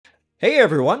Hey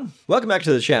everyone, welcome back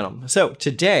to the channel. So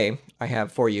today I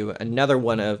have for you another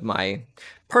one of my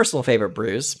personal favorite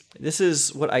brews. This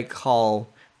is what I call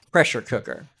pressure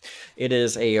cooker. It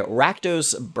is a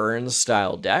Rakdos Burn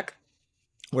style deck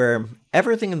where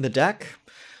everything in the deck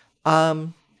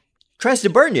tries to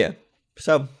burn you.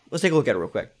 So let's take a look at it real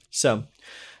quick. So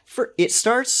it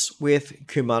starts with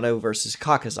Kumano versus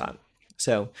Kakazan.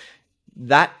 So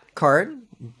that card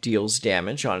deals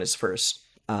damage on his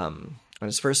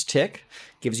first tick,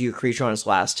 gives you a creature on his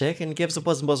last tick, and gives a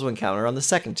Pleasant Puzzle encounter on the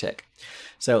second tick.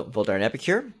 So Voldarn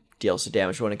Epicure deals the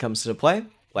damage when it comes to play.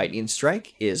 Lightning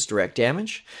Strike is direct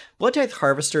damage. Bloodtithe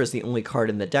Harvester is the only card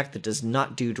in the deck that does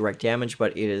not do direct damage,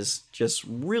 but it is just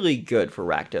really good for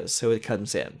Rakdos, so it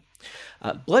comes in.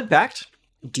 Blood Pact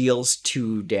deals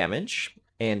 2 damage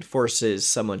and forces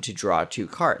someone to draw 2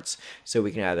 cards. So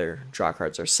we can either draw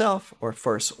cards ourselves or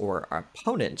force our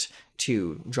opponent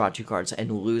to draw 2 cards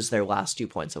and lose their last 2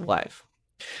 points of life.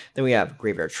 Then we have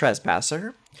Graveyard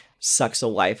Trespasser. Sucks a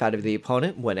life out of the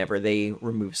opponent whenever they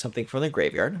remove something from the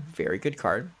graveyard. Very good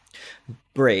card.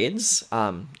 Braids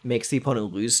makes the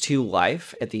opponent lose 2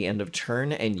 life at the end of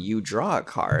turn and you draw a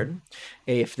card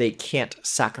if they can't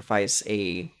sacrifice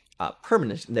a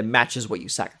permanent that matches what you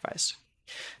sacrificed.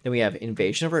 Then we have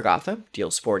Invasion of Regatha,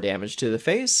 deals 4 damage to the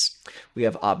face. We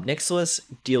have Ob Nixilis,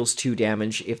 deals 2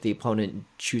 damage if the opponent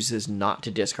chooses not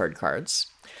to discard cards.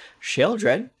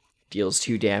 Sheldred deals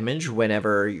 2 damage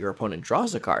whenever your opponent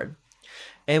draws a card.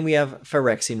 And we have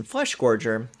Phyrexian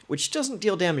Fleshgorger, which doesn't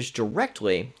deal damage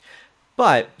directly,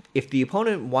 but if the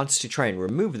opponent wants to try and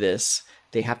remove this,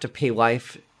 they have to pay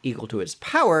life equal to its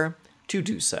power to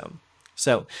do so.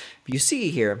 So, if you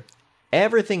see here,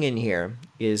 everything in here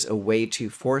is a way to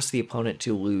force the opponent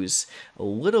to lose a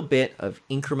little bit of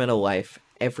incremental life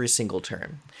every single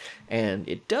turn. And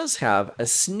it does have a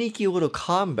sneaky little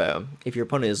combo if your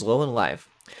opponent is low in life,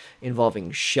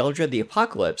 involving Sheldred the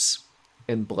Apocalypse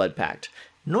and Blood Pact.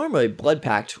 Normally, Blood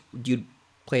Pact, you'd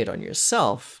play it on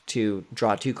yourself to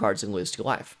draw 2 cards and lose 2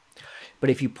 life. But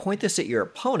if you point this at your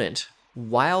opponent,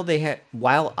 while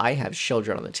I have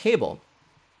Sheldred on the table,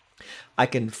 I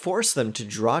can force them to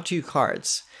draw 2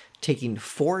 cards, taking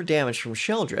 4 damage from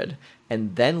Sheldred,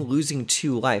 and then losing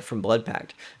 2 life from Blood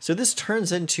Pact. So this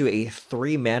turns into a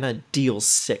 3 mana deal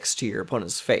 6 to your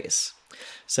opponent's face.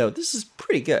 So this is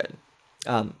pretty good.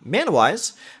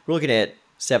 Mana-wise, we're looking at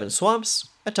 7 Swamps,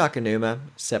 a Takenuma,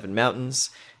 7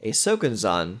 Mountains, a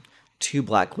Sokenzan, 2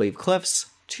 Blackleaf Cliffs,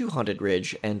 2 Haunted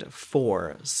Ridge, and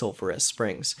 4 Sulphurous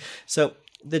Springs. So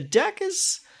the deck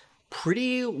is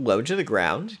pretty low to the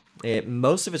ground.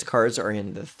 Most of its cards are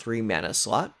in the 3 mana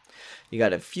slot. You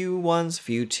got a few 1s,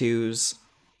 few 2s,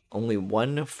 only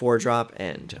 1 4-drop,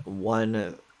 and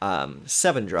 1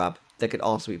 7-drop that could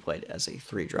also be played as a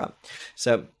 3-drop.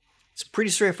 So it's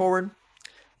pretty straightforward.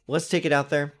 Let's take it out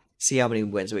there, see how many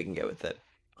wins we can get with it.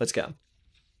 Let's go.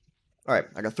 Alright,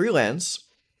 I got 3 lands,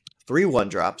 3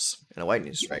 1-drops, and a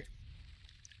Lightning Strike.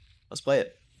 Let's play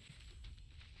it.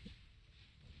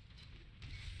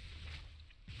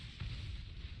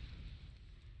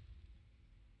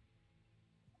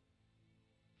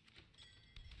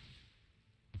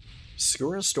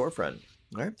 Obscura Storefront.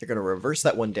 Alright, they're going to reverse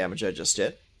that 1 damage I just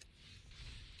did.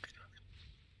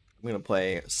 I'm going to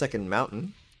play second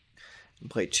Mountain. And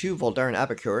play 2 Voldarn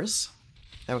Epicures.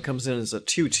 That one comes in as a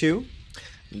 2/2.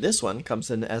 This one comes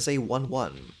in as a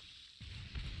 1/1.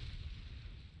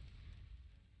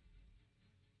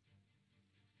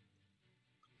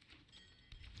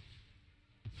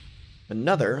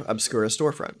 Another Obscura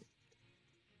Storefront.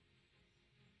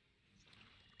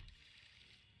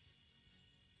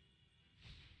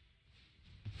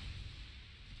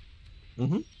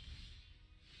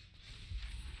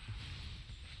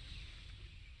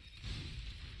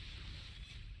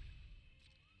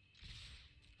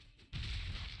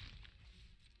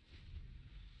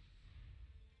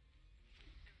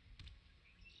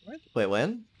 Play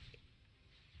land.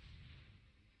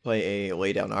 Play a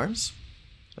Lay Down Arms.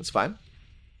 That's fine.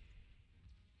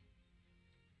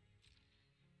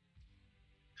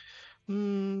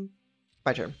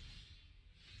 My turn.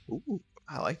 Ooh,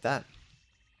 I like that.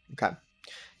 Okay.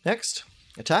 Next,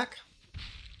 attack.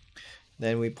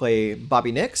 Then we play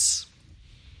Bobby Nix.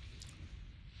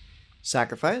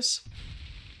 Sacrifice.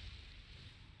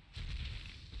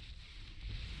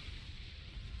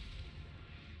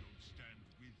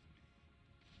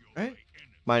 Alright.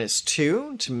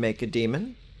 -2 to make a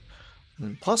demon.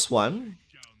 And +1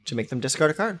 to make them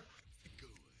discard a card.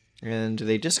 And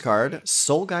they discard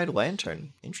Soul Guide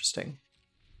Lantern. Interesting.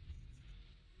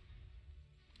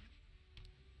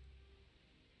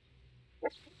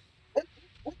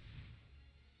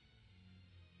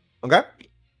 Okay.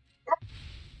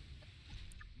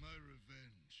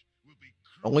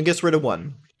 Only gets rid of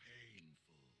one.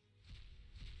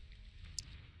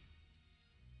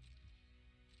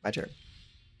 My turn.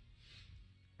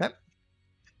 Okay.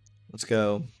 Let's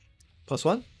go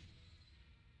 +1.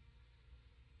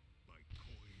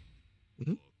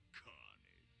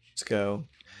 Let's go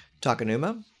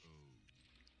Takanuma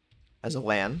as a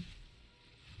land.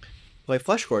 Play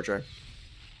Flesh Gorger.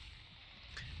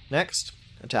 Next,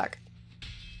 attack.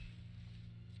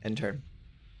 End turn.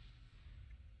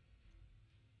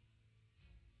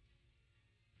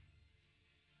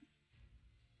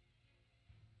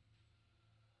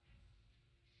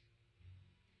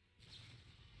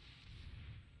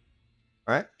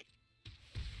 Alright.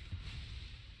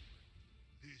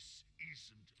 This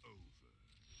isn't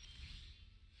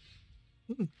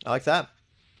over. I like that.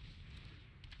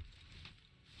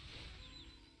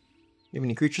 You have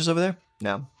any creatures over there?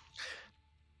 No.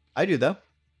 I do, though.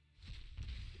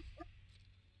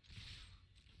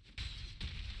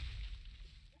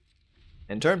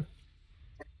 End turn.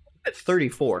 At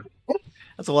 34.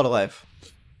 That's a lot of life.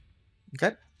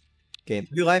 Okay. Gain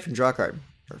 3 life and draw a card.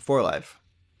 Or 4 life.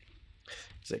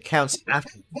 So it counts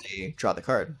after they draw the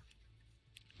card.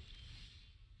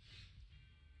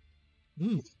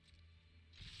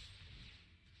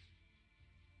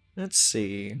 Let's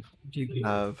see. What do you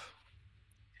have?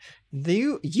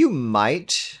 You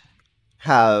might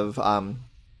have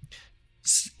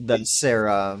the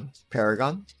Sarah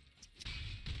Paragon.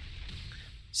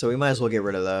 So we might as well get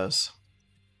rid of those.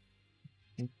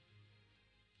 I'm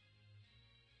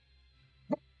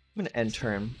gonna end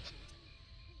turn.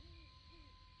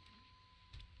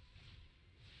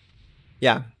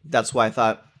 Yeah, that's why I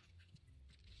thought.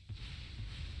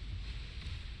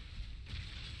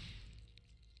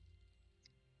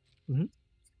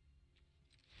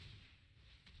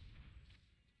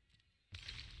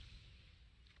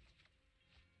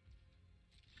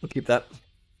 We'll keep that.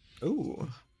 Ooh,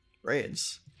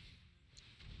 raids.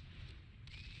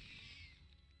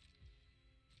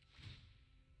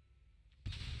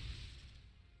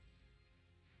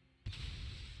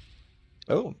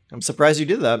 Oh, I'm surprised you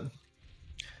did that. All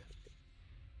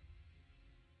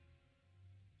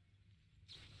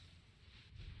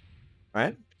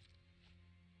right.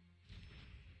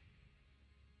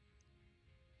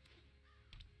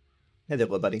 Hey there,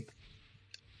 little buddy.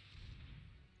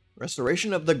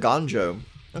 Restoration of the Gonjo.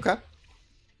 Okay.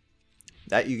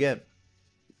 That you get.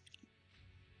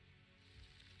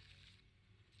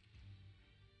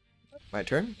 My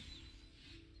turn.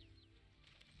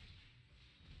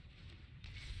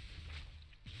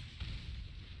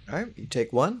 Alright, you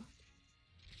take 1.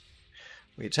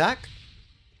 We attack.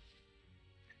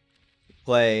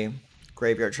 Play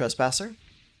Graveyard Trespasser.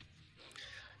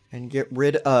 And get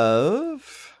rid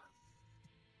of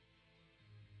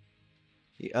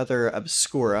the other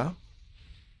Obscura.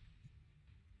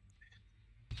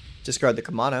 Discard the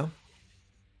Kamano.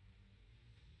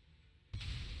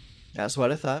 That's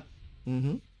what I thought.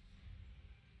 Ooh,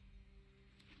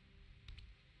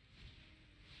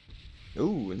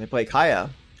 and they play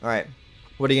Kaya. Alright.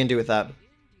 What are you gonna do with that?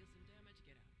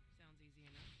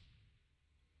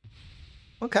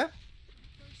 Okay.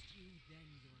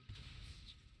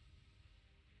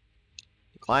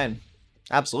 Decline.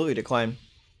 Absolutely decline.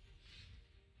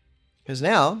 Because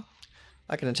now,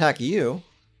 I can attack you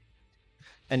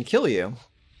and kill you.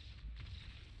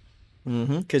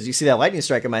 Because you see that lightning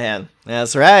strike in my hand.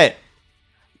 That's right.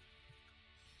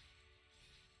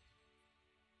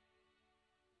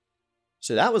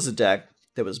 So that was a deck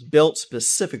that was built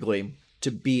specifically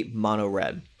to beat mono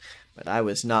red. But I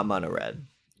was not mono red.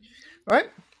 Alright.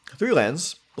 3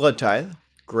 lands. Blood Tithe.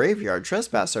 Graveyard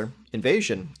Trespasser.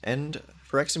 Invasion. And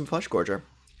Phyrexian Flesh Gorger.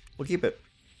 We'll keep it.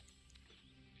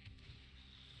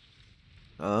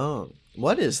 Oh.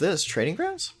 What is this? Trading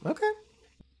grounds? Okay.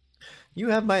 You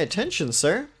have my attention,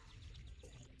 sir.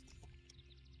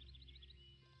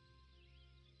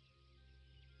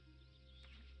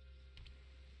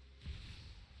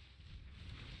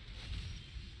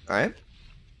 Alright.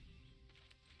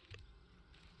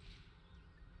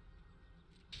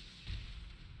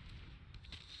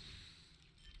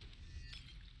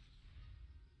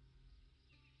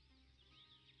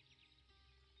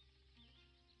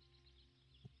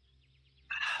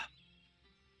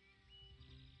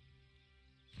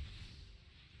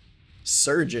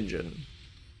 Surge Engine.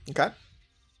 Okay. I'll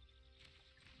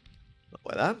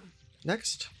play that.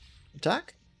 Next.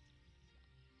 Attack.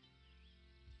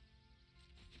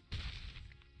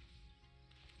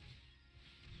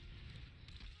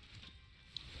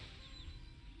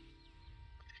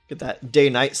 Get that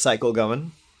day-night cycle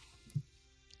going.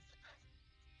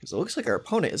 Because it looks like our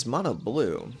opponent is mono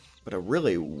blue. but a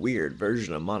really weird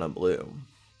version of mono blue.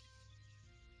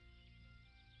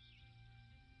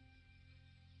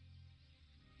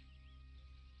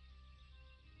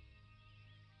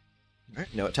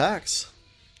 Alright, no attacks.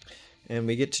 And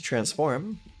we get to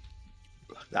transform.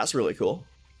 That's really cool.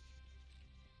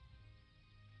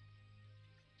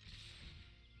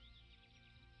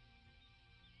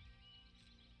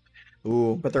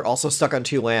 Ooh, but they're also stuck on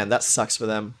 2 land. That sucks for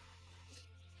them.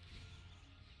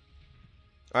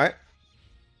 Alright.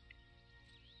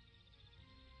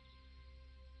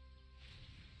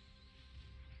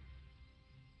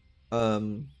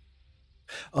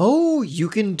 Oh, you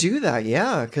can do that,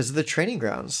 yeah, because of the training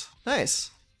grounds.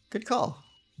 Nice. Good call.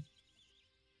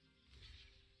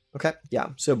 Okay, yeah,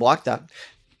 so block that.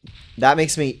 That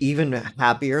makes me even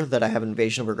happier that I have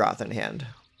Invasion of Urgoth in hand.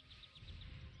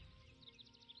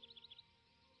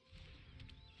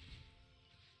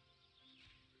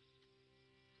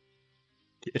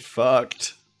 Get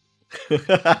fucked.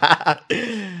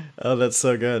 Oh, that's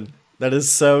so good. That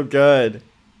is so good.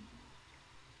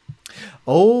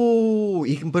 Oh,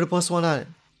 you can put a +1 on it.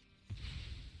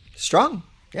 Strong,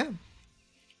 yeah.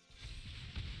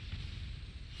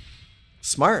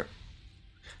 Smart.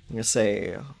 I'm gonna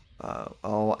say,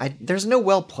 there's no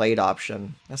well played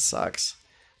option. That sucks.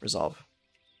 Resolve.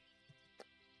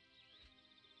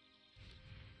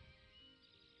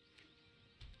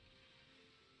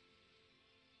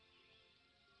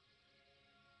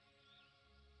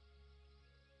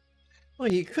 Well,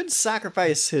 he could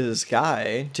sacrifice his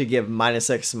guy to give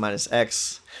 -X and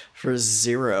 -X for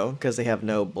 0 because they have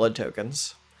no blood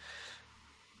tokens.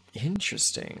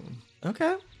 Interesting.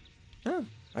 Okay. Oh,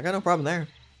 I got no problem there.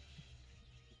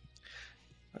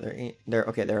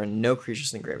 Okay, there are no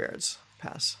creatures in the graveyards.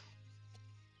 Pass.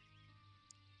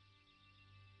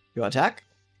 You want to attack?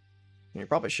 You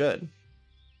probably should.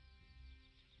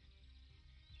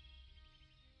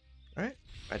 Alright,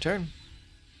 my turn.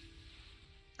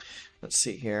 Let's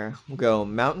see here. We'll go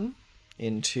mountain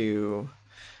into...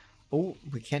 Oh,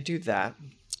 we can't do that.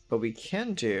 But we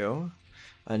can do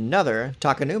another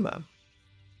Takenuma.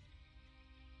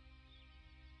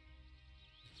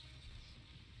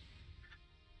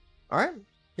 Alright.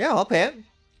 Yeah, I'll pay it.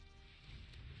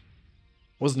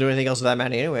 Wasn't doing anything else with that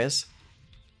mana anyways.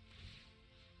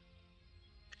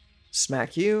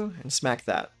 Smack you and smack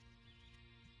that.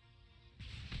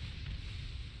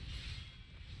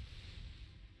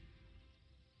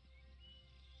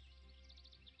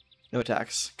 No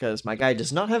attacks, because my guy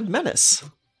does not have menace.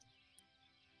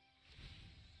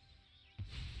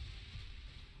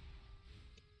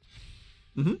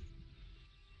 Mm-hmm.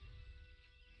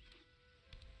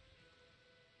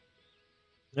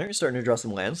 Now you're starting to draw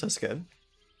some lands, that's good.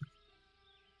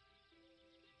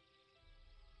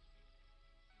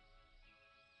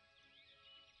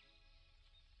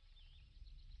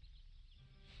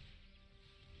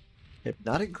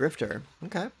 Hypnotic Grifter,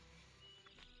 okay.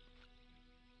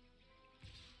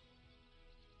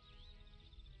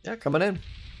 Yeah, coming in.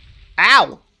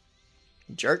 Ow!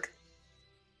 Jerk.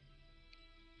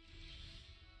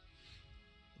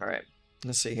 Alright,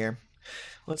 let's see here.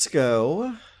 Let's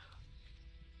go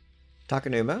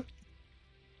Takenuma.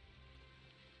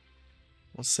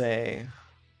 We'll say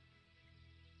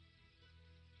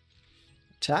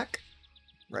attack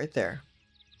right there.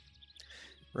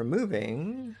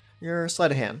 Removing your sleight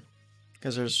of hand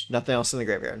because there's nothing else in the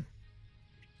graveyard.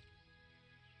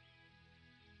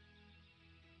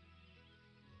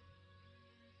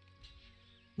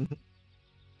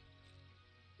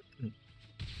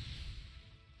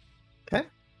 Okay.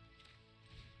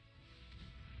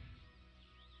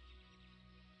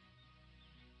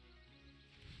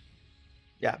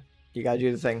 Yeah, you gotta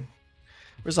do the thing.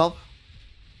 Resolve.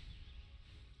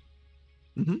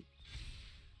 Mm-hmm.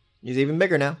 He's even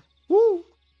bigger now. Woo!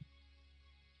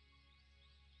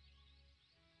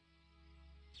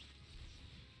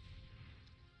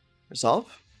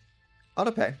 Resolve.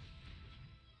 Autopay.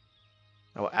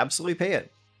 I will absolutely pay it.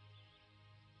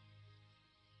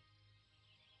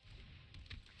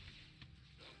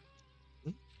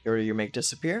 Go to your make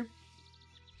disappear.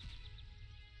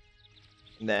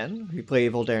 And then we play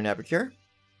Voldaire Nabocure.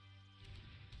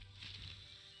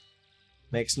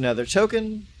 Makes another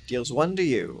token, deals 1 to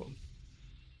you.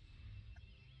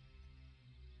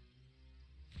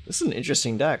 This is an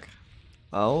interesting deck.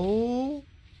 Oh.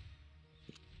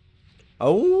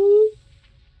 Oh.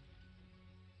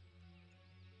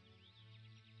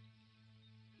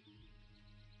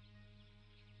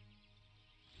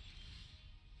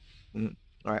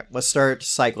 Alright, let's start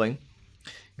cycling.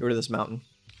 Go to this mountain.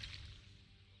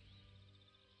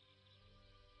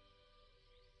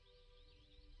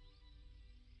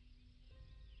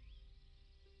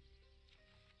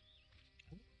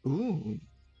 Ooh.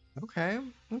 Okay.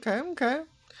 Okay. Okay.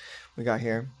 We got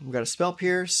here. We got a spell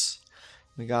pierce.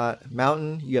 We got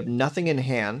mountain. You have nothing in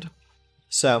hand.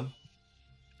 So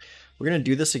we're gonna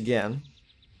do this again.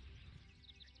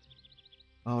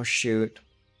 Oh shoot.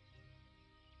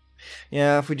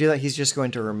 Yeah, if we do that, he's just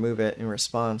going to remove it in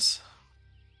response.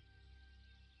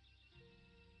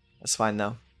 That's fine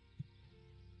though.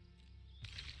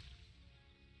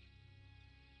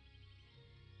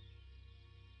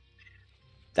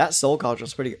 That soul college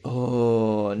was pretty.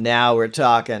 Oh, now we're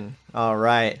talking. All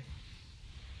right.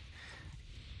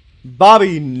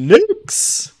 Bobby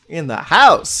Nukes in the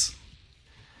house.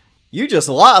 You just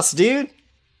lost, dude. I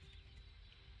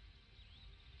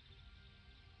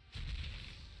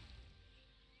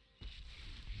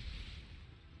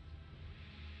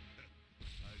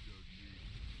don't need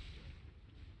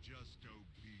just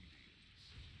obedience.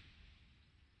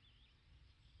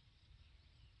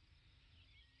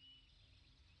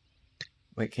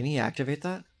 Wait, can he activate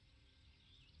that?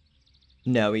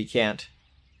 No, he can't.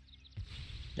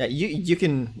 Yeah, you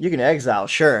can exile,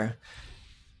 sure,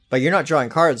 but you're not drawing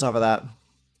cards off of that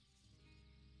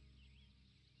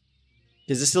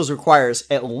because this still requires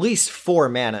at least 4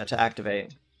 mana to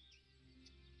activate.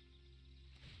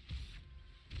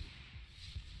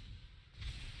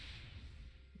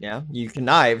 Yeah, you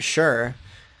connive, sure,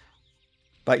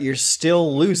 but you're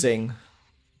still losing.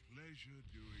 Pleasure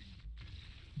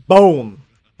doing Boom,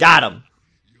 got him.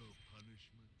 your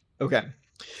punishment. Okay.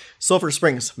 Sulphur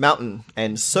Springs, Mountain,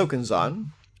 and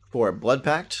Sokenzon for Blood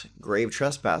Pact, Grave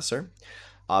Trespasser,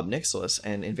 Ob Nixilis,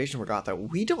 and Invasion of Regatha.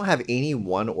 We don't have any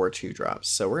 1 or 2 drops,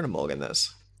 so we're going to mulligan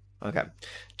this. Okay.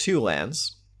 2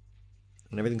 lands.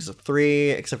 And everything's a 3,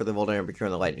 except for the Voldemort Procure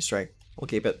and the Lightning Strike. We'll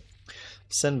keep it.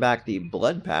 Send back the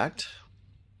Blood Pact,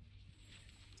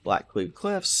 Black Cleave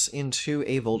Cliffs, into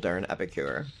a Voldaren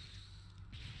Epicure.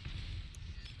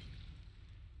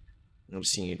 I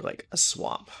just need, like, a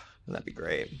swamp. And that'd be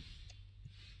great.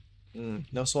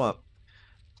 No swamp.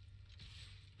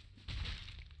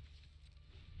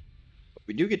 But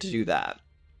we do get to do that.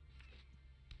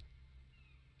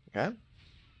 Okay.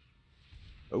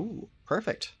 Oh,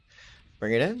 perfect.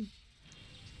 Bring it in.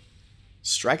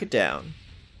 Strike it down.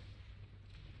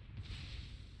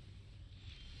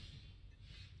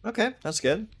 Okay, that's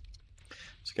good.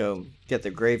 Let's go get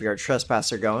the Graveyard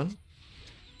Trespasser going.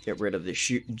 Get rid of the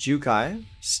Jukai,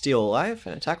 steal a life,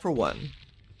 and attack for 1.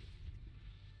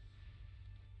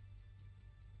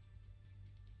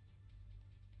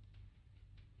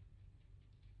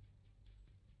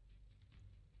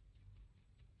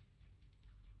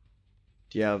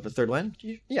 Do you have a 3rd land?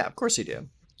 Yeah, of course you do.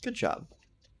 Good job.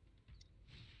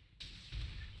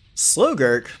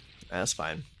 Slowgurk? That's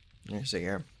fine. Here's it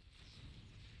here.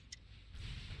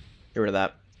 Get rid of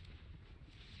that.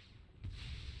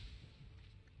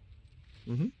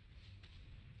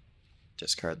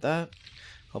 Discard that.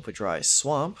 Hopefully draw a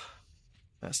swamp.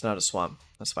 That's not a swamp.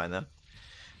 That's fine though.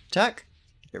 Attack.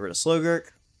 Get rid of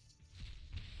Slowgurk.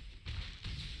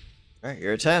 Alright,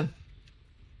 you're a 10.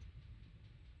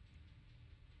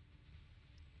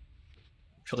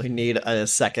 Really need a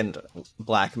 2nd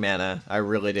black mana. I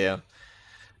really do.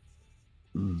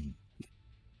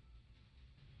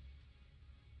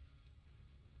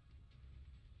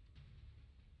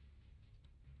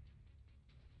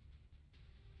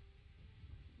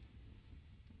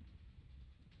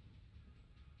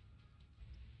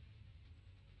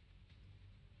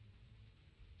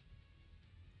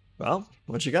 Well,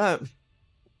 what you got? You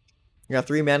got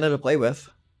 3 mana to play with.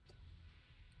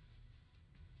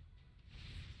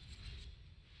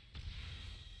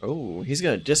 Oh, he's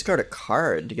gonna discard a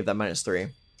card to give that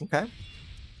 -3. Okay.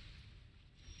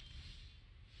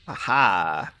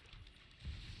 Aha.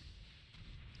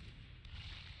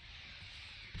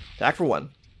 Attack for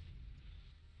 1.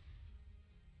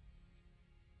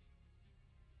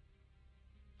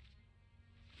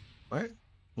 Alright.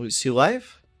 Lose 2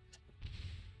 life.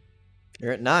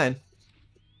 You're at 9.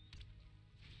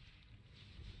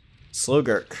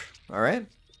 Slowgurk. Alright.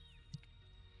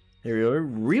 He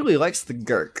really likes the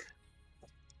Gurk.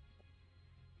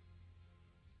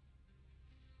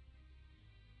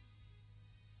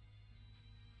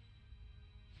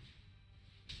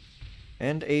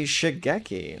 And a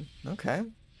Shigeki. Okay.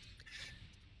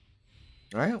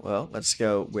 Alright, well, let's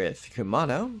go with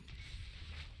Kumano.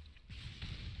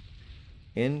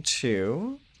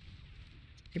 Into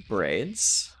a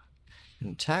Braids.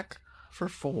 And attack for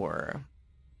 4.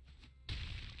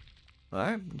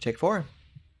 Alright, you take 4.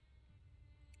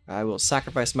 I will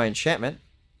sacrifice my enchantment.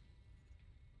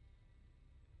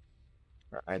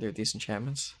 Are either of these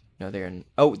enchantments? No, they're in.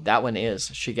 Oh, that one is.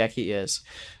 Shigeki is.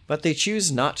 But they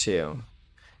choose not to.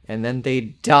 and then they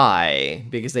die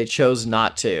because they chose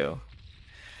not to.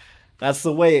 That's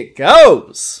the way it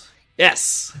goes.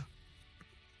 Yes.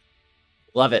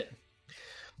 Love it.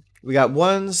 We got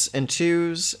 1s and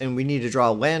 2s, and we need to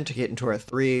draw land to get into our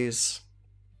 3s.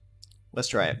 Let's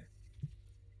try it.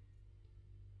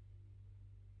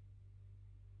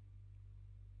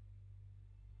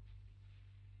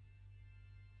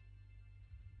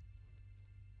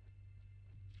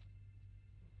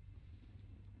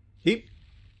 Keep.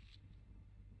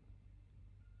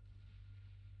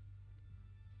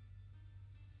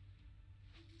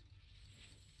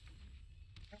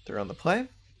 They're on the play.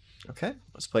 Okay,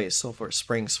 let's play Sulphur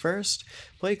Springs first.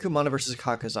 Play Kumano versus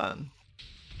Kakazan.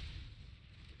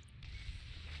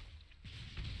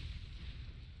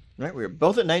 Alright, we're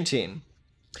both at 19.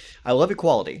 I love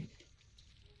equality.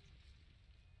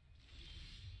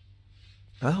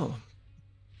 Oh.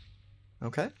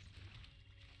 Okay.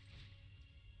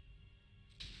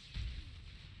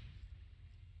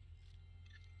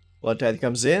 Blood Tithe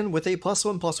comes in with a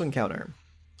 +1/+1 counter.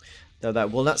 Though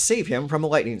that will not save him from a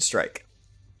lightning strike.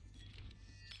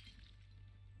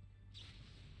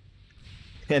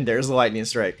 And there's the lightning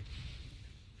strike.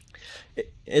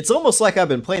 It's almost like I've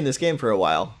been playing this game for a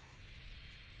while.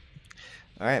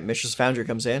 Alright, Mishra's Foundry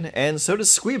comes in, and so does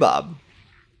Squeebob.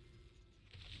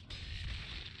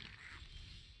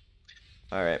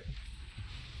 Alright.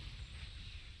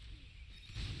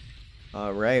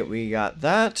 Alright, we got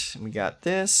that. We got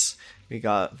this. We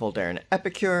got Voldaren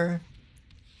Epicure.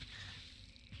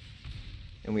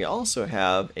 And we also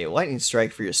have a Lightning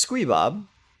Strike for your Squeebob.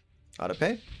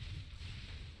 Autopay.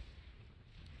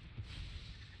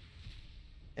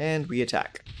 And we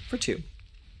attack for 2.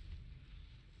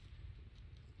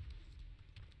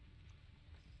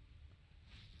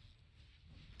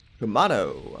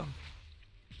 Kumano.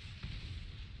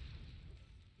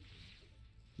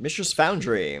 Mishra's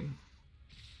Foundry.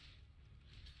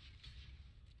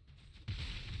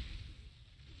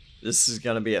 This is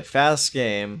going to be a fast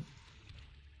game.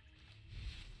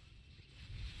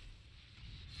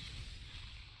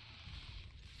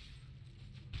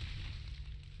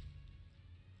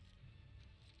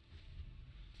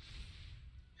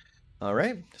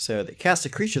 Alright, so they cast a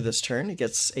creature this turn. It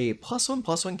gets a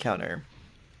 +1/+1 counter.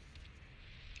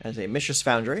 As a Mishra's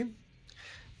Foundry,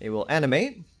 they will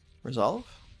animate, resolve.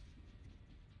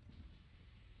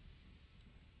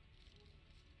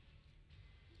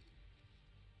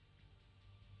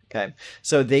 Okay,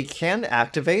 so they can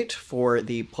activate for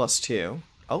the +2.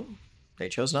 Oh, they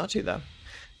chose not to, though.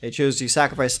 They chose to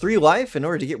sacrifice 3 life in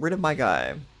order to get rid of my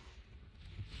guy.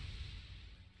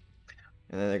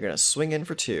 And then they're going to swing in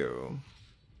for 2.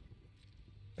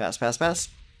 Pass, pass, pass.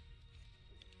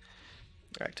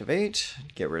 Activate.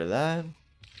 Get rid of that.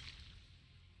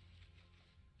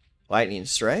 Lightning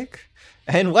Strike.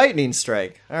 And Lightning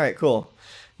Strike. Alright, cool.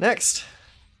 Next.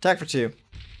 Attack for 2.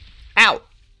 Ow!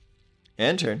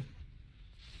 And turn.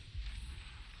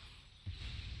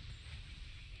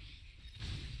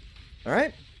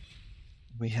 Alright.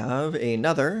 We have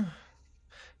another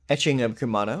Etching of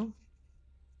Kumano.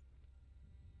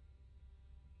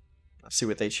 Let's see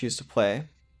what they choose to play,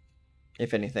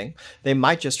 if anything. They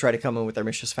might just try to come in with their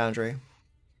Mishra's Foundry.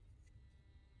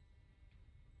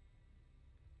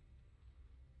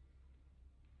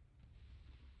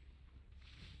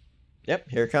 Yep,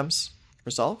 here it comes.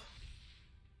 Resolve.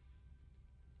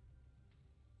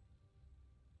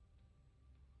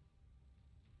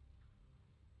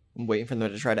 I'm waiting for them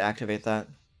to try to activate that.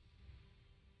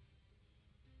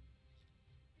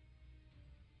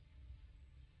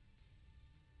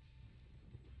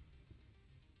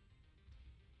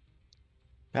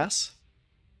 Pass.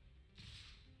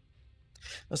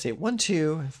 Let's see. 1,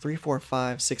 2, 3, 4,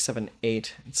 5, 6, 7,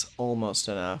 8. It's almost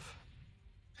enough.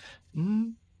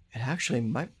 It actually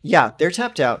might. Yeah, they're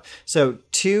tapped out. So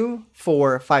 2,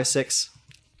 4, 5, 6.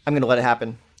 I'm gonna let it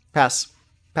happen. Pass.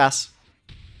 Pass.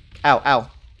 Ow,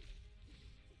 ow.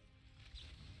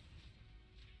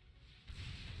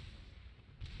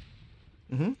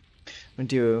 I'm gonna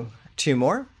do 2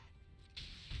 more.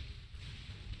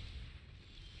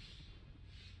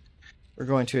 We're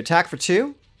going to attack for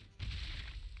 2.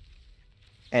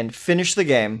 And finish the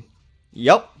game.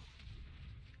 Yup.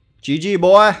 GG,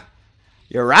 boy.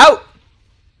 You're out.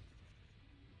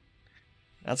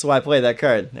 That's why I played that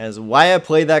card. That is why I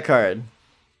played that card.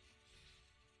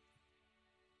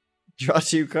 Draw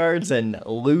 2 cards and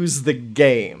lose the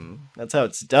game. That's how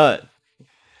it's done.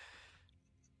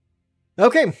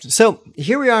 Okay, so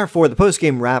here we are for the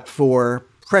post-game wrap for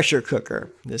Pressure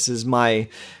Cooker. This is my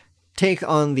take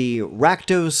on the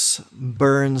Rakdos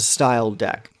Burn style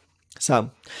deck.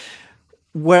 So,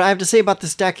 what I have to say about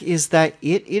this deck is that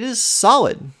it is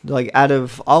solid. Like, out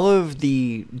of all of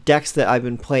the decks that I've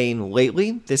been playing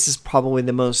lately, this is probably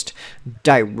the most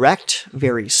direct,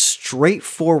 very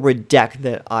straightforward deck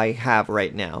that I have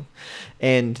right now.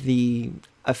 And the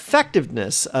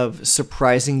effectiveness of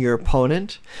surprising your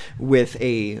opponent with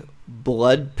a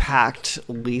blood-packed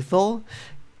lethal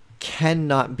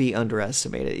cannot be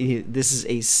underestimated. This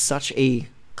is such a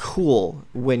cool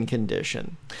win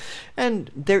condition.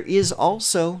 And there is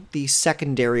also the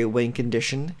secondary win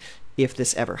condition if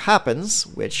this ever happens,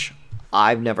 which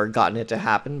I've never gotten it to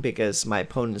happen because my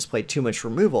opponent has played too much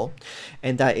removal,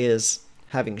 and that is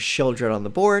having Sheoldred on the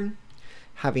board,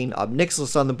 having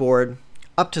Obnixilis on the board,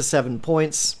 up to 7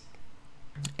 points,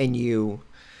 and you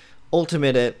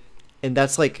ultimate it, and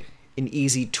that's like an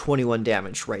easy 21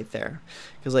 damage right there.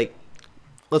 Because, like,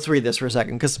 let's read this for a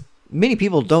second, because many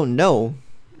people don't know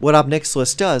what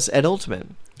Obnixilis does at ultimate.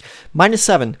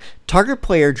 -7. Target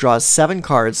player draws 7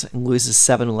 cards and loses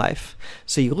 7 life.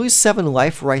 So you lose 7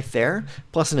 life right there,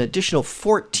 plus an additional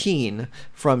 14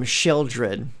 from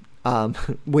Sheoldred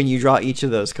when you draw each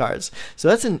of those cards. So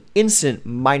that's an instant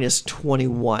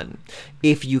 -21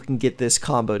 if you can get this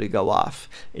combo to go off.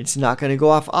 It's not going to go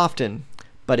off often,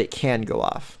 but it can go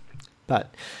off.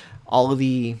 But all of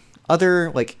the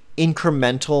other like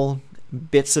incremental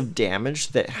bits of damage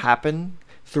that happen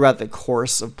throughout the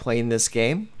course of playing this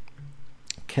game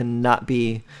cannot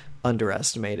be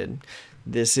underestimated.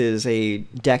 This is a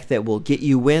deck that will get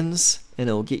you wins, and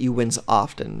it will get you wins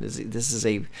often. This is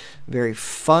a very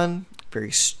fun,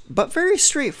 very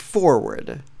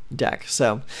straightforward deck.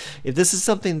 So if this is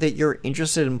something that you're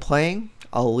interested in playing,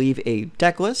 I'll leave a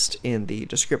deck list in the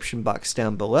description box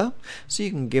down below so you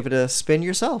can give it a spin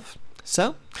yourself.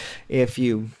 So if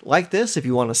you like this, if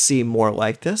you want to see more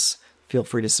like this, feel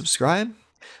free to subscribe,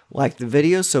 like the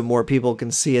video so more people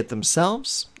can see it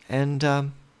themselves, and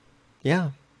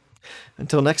yeah,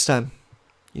 until next time,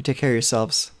 you take care of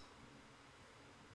yourselves.